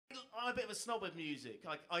a bit of a snob of music.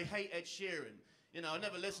 I hate Ed Sheeran. You know, I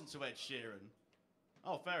never listened to Ed Sheeran.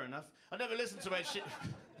 Oh, fair enough. I never listened to Ed Sheeran.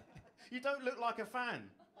 You don't look like a fan.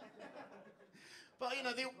 But, you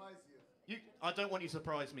know, I don't want you to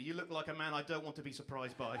surprise me. You look like a man I don't want to be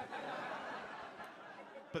surprised by.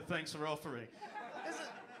 But thanks for offering.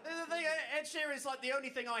 The thing, Ed Sheeran is like the only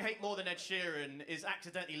thing I hate more than Ed Sheeran is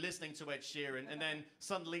accidentally listening to Ed Sheeran and then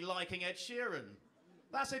suddenly liking Ed Sheeran.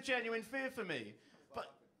 That's a genuine fear for me.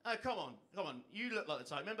 But, come on. You look like the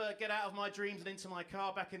type. Remember Get Out of My Dreams and Into My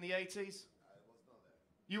Car back in the 80s? I was not there.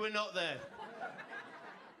 You were not there.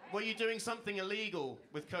 Were you doing something illegal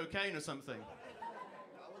with cocaine or something?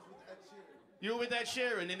 I was with Ed Sheeran. You were with Ed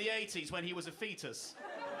Sheeran in the 80s when he was a fetus.